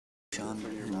Sean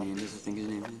Hernandez, I think his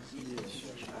name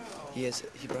is.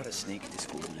 He brought a snake to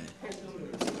school today.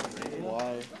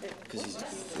 Why? Because he's a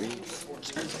freak.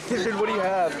 Dude, what do you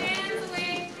have?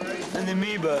 An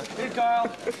amoeba. Here, Carl.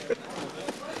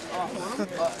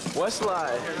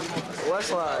 Westlie.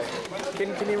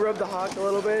 Can you rub the hawk a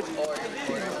little bit?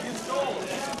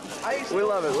 We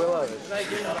love it. We love it.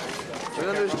 We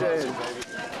understand.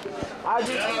 I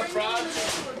just.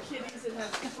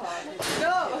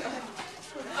 No.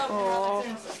 Oh.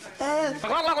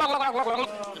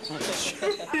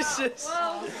 Jesus.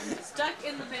 Whoa. Stuck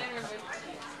in the banner.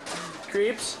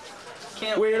 Creeps.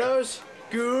 Weirdos.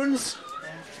 Goons.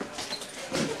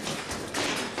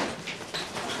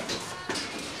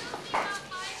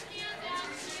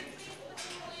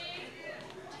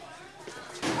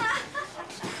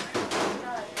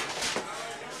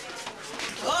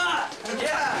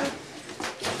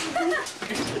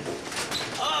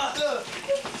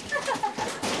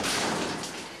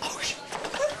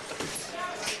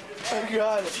 Oh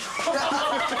God.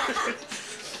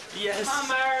 Yes. Come on,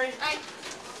 Mary.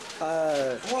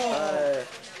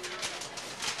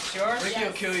 Sure? Ricky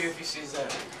will kill you if he sees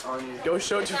that on you. Go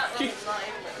show it to Ricky.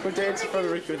 Go dance in front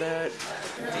of Ricky with that.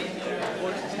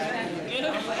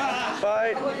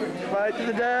 Fight. Fight to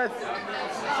the death.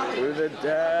 To the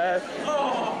death.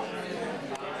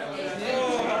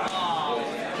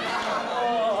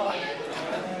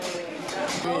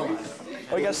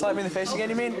 Oh, you gotta slap me in the face again,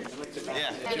 you mean?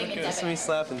 Yeah. That's me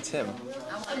slapping Tim.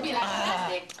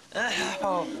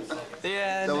 Oh, the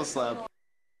end. Double slap.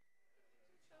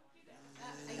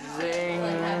 Zing.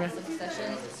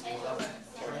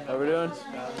 How we doing?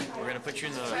 We're gonna put you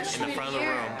in the front of the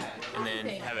room, and then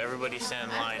have everybody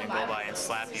stand in line and go by and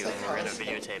slap you, and we're gonna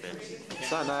videotape it.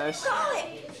 It's not nice.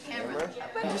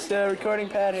 Just a recording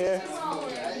pad here.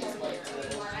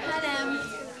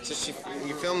 Just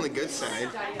you film the good side.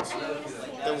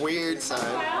 The weird side.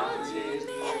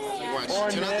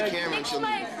 Watch, turn off the camera and she'll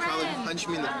probably punch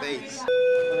me in the face.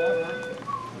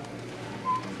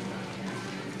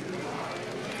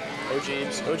 Oh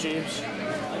Jeeves, oh Jeeves.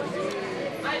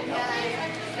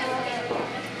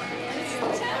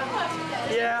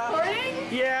 Yeah. Recording?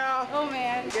 Yeah. Oh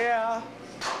man. Yeah.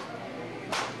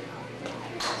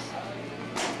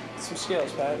 Some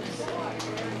skills, Pat.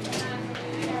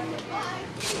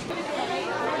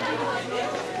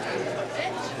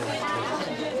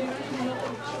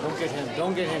 Don't get him.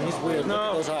 Don't get him. He's weird.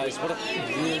 No. Look at those eyes. What a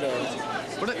weirdo.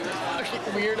 What a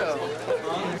weirdo.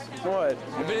 What?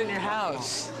 I've been in your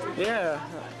house. Yeah.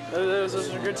 Those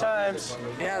are good times.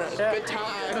 Yeah, that's a good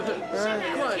time.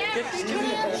 Come on.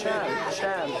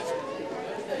 Sham.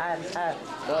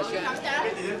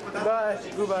 Bye.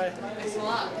 Goodbye.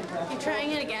 You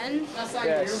trying it again?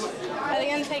 Yes. Are they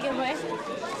gonna take it away?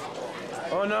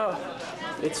 Oh no.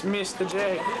 It's Mr.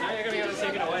 Jake. Now you're gonna go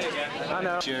take it away again. I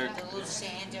know. Jerk.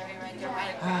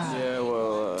 Yeah,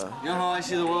 well, You know how I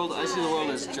see the world? I see the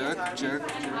world as jerk.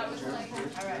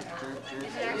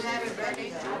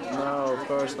 no, of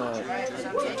course not.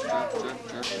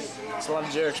 It's a lot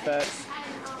of jerks, Pat.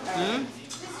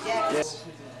 Yes.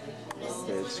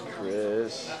 It's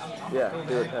Chris. Yeah,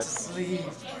 do it, Pat.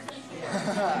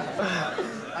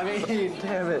 I mean,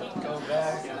 Damn it. go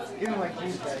back. Give him my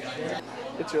keys back.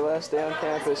 It's your last day on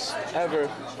campus, ever.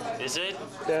 Is it?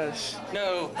 Yes.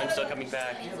 No, I'm still coming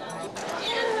back.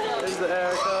 There's the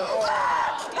Erica.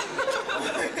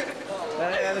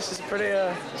 Yeah, this is pretty,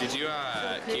 Did you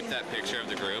keep that picture of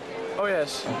the group? oh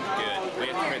yes. Good. We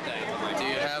have to print that. Do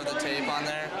you have the tape on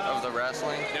there of the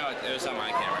wrestling? No, it was on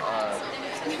my camera.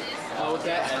 Oh, with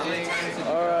that ending.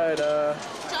 Alright,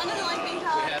 John doesn't like being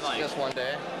called. Had like Just one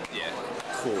day? yeah.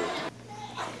 cool.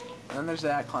 And then there's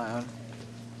that clown.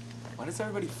 Why does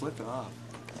everybody flip it off?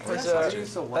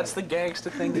 That's the gangster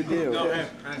thing to do.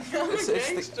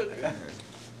 It's the,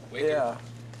 yeah.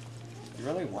 You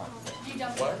really want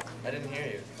What? I didn't hear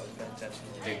you. I was paying attention.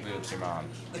 Big boobs, your mom.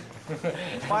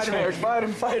 Fight him, Eric. Fight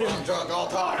him. Fight him. Drunk all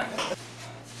time.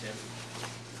 Tim,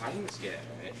 fighting's good,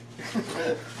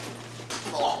 right?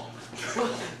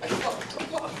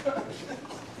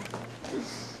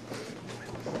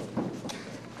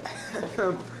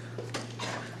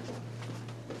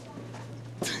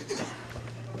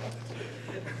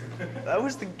 That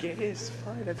was the gayest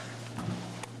fight I've...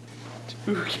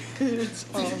 2 kids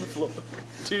on the floor.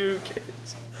 2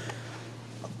 kids.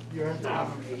 You're not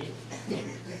me.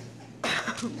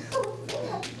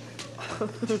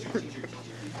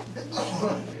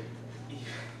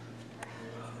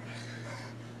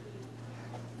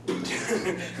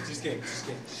 Just kidding.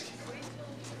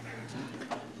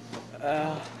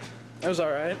 That was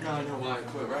alright. Now I know why I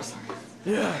quit wrestling.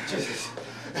 Yeah. Jesus.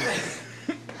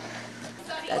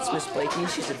 That's Miss Blakey.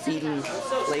 She's a beaten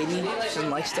lady. She doesn't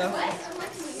like stuff.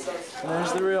 And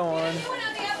there's the real one.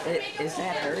 Is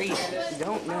that her? You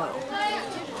don't know.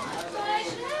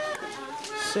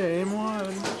 Same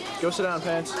one. Go sit down,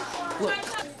 Pants. Look.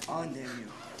 On there,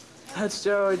 you. That's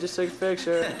Joey. Just took a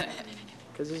picture.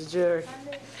 Because he's a jerk.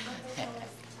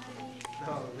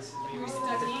 No, this is me.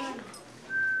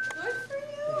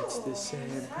 It's the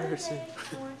same person.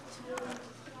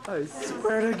 I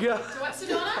swear to God.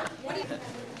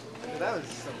 That was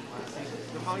so classic.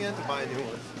 I'm probably gonna have to buy a new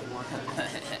one.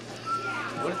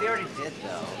 What if they already did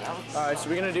though? Alright, so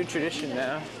we're gonna do tradition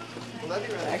now. Well, that'd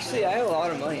be really Actually, I have a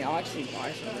lot of money. I'll actually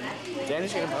buy something.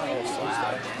 Danny's gonna buy us some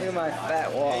stuff. Look at my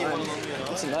fat wad.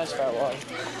 It's a nice fat wad.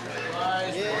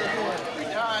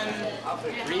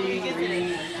 Read.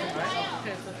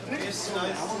 It's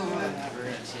nice.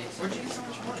 Where'd you get so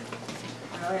much money?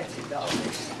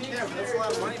 Yeah, but that's a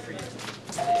lot of money for you.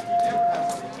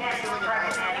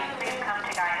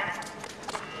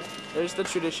 There's the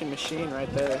tradition machine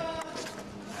right there.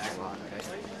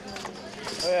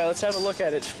 Oh yeah, let's have a look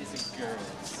at it.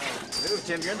 Move,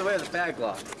 Tim. You're in the way of the bag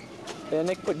lock. Yeah,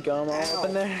 Nick put gum all up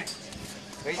in there.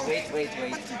 Wait.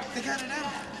 They got it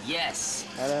out. Yes.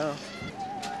 I know.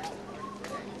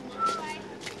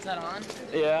 Is that on?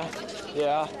 Yeah.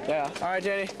 All right,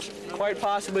 Danny. Quite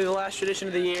possibly the last tradition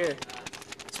of the year.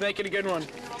 Let's make it a good one.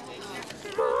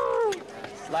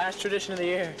 Last tradition of the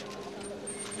year.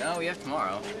 No, we have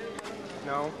tomorrow.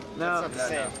 No. No. That's not the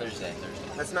same. Thursday.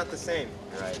 That's not the same.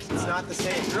 You're right. It's not the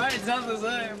same. You're right. It's not the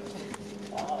same.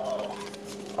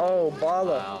 Oh,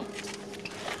 Bala. Wow.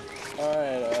 All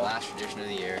right. Last tradition of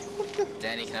the year.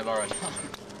 Danny, can I borrow a dollar?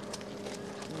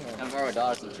 Can I borrow a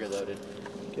dollar since you're loaded?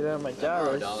 Get out of my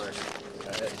Borrow a dollars.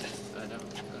 dollar. I know.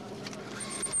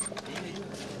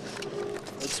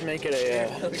 Let's make it a.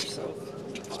 Let's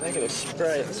make it a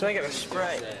Sprite. Let's make it a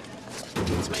Sprite.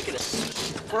 Let's make it a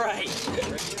Sprite.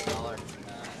 Dollar.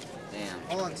 Damn.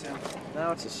 Hold on, Tim.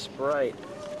 Now it's a Sprite.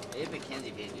 Maybe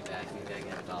Mackenzie pays me back. Maybe I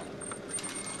get a dollar.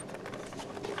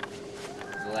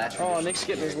 The last Oh, tradition Nick's of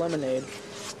the getting his year. lemonade.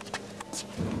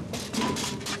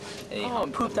 Hey, Oh,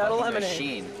 hum- pooped the out a fucking lemonade.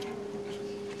 Machine.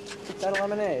 Is that a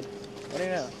lemonade? What do you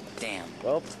know? Damn.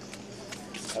 Well,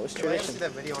 that was I haven't tradition. seen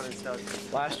that video on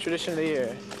Insta. Last tradition of the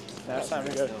year. Now it's time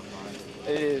to go.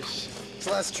 It is. It's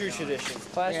the last true tradition.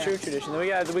 Last true tradition. Then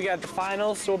we got the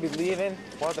finals, so we'll be leaving.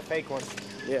 We'll have the fake one.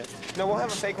 Yeah. No, we'll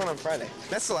have a fake one on Friday.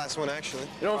 That's the last one, actually.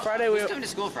 You know, Friday we'll Coming to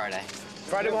school Friday.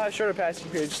 we'll have shorter passing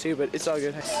periods too, but it's all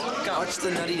good. Watch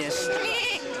the nuttiness.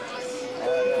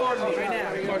 Right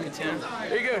now. Recording, Tim.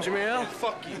 There you go, Jamil.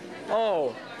 Fuck you.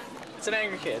 Oh, it's an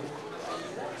angry kid.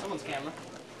 Someone's camera.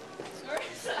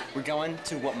 We're going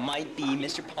to what might be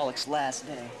Mr. Pollock's last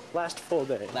day. Last full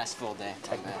day. Last full day.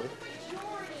 Technically.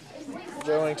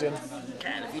 Burlington.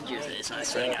 God, if you do this, I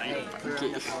swear I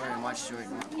and watch Jordan.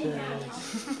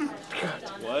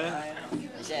 What? I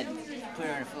said, put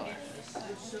her on the floor.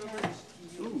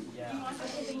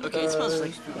 Okay, it smells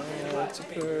like.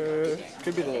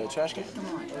 Could be the trash can.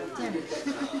 Give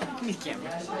me the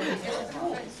camera.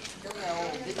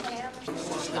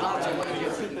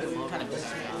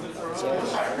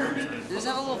 Does it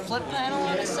have a little flip panel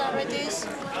on this side right there?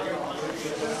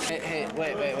 Hey,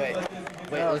 wait.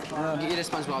 Wait, look, get a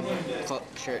SpongeBob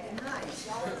shirt.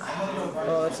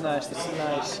 Oh, that's nice. This is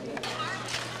nice.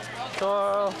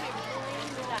 Carl.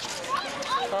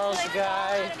 Carl's the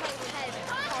guy.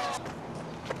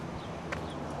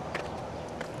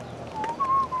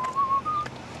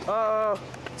 Oh,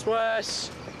 it's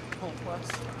Wes.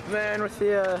 Man with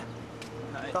the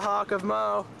Hawk of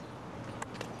Mo.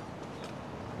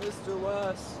 Mr.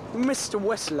 West. Mr.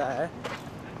 Wesley.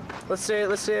 Let's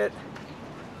see it.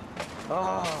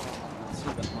 Oh.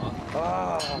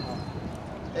 Oh.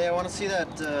 Hey, I want to see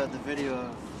that the video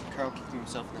of Carl kicking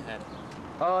himself in the head.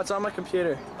 Oh, it's on my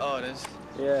computer. Oh, it is?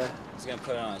 Yeah. He's gonna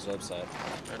put it on his website.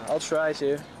 I'll try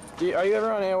to. Are you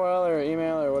ever on AOL or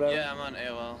email or whatever? Yeah, I'm on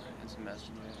AOL. It's a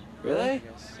messenger. Really?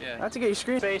 Yeah. I have to get your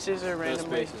screen spaces or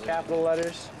randomly spaces, capital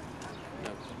letters.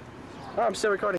 Oh, I'm still recording.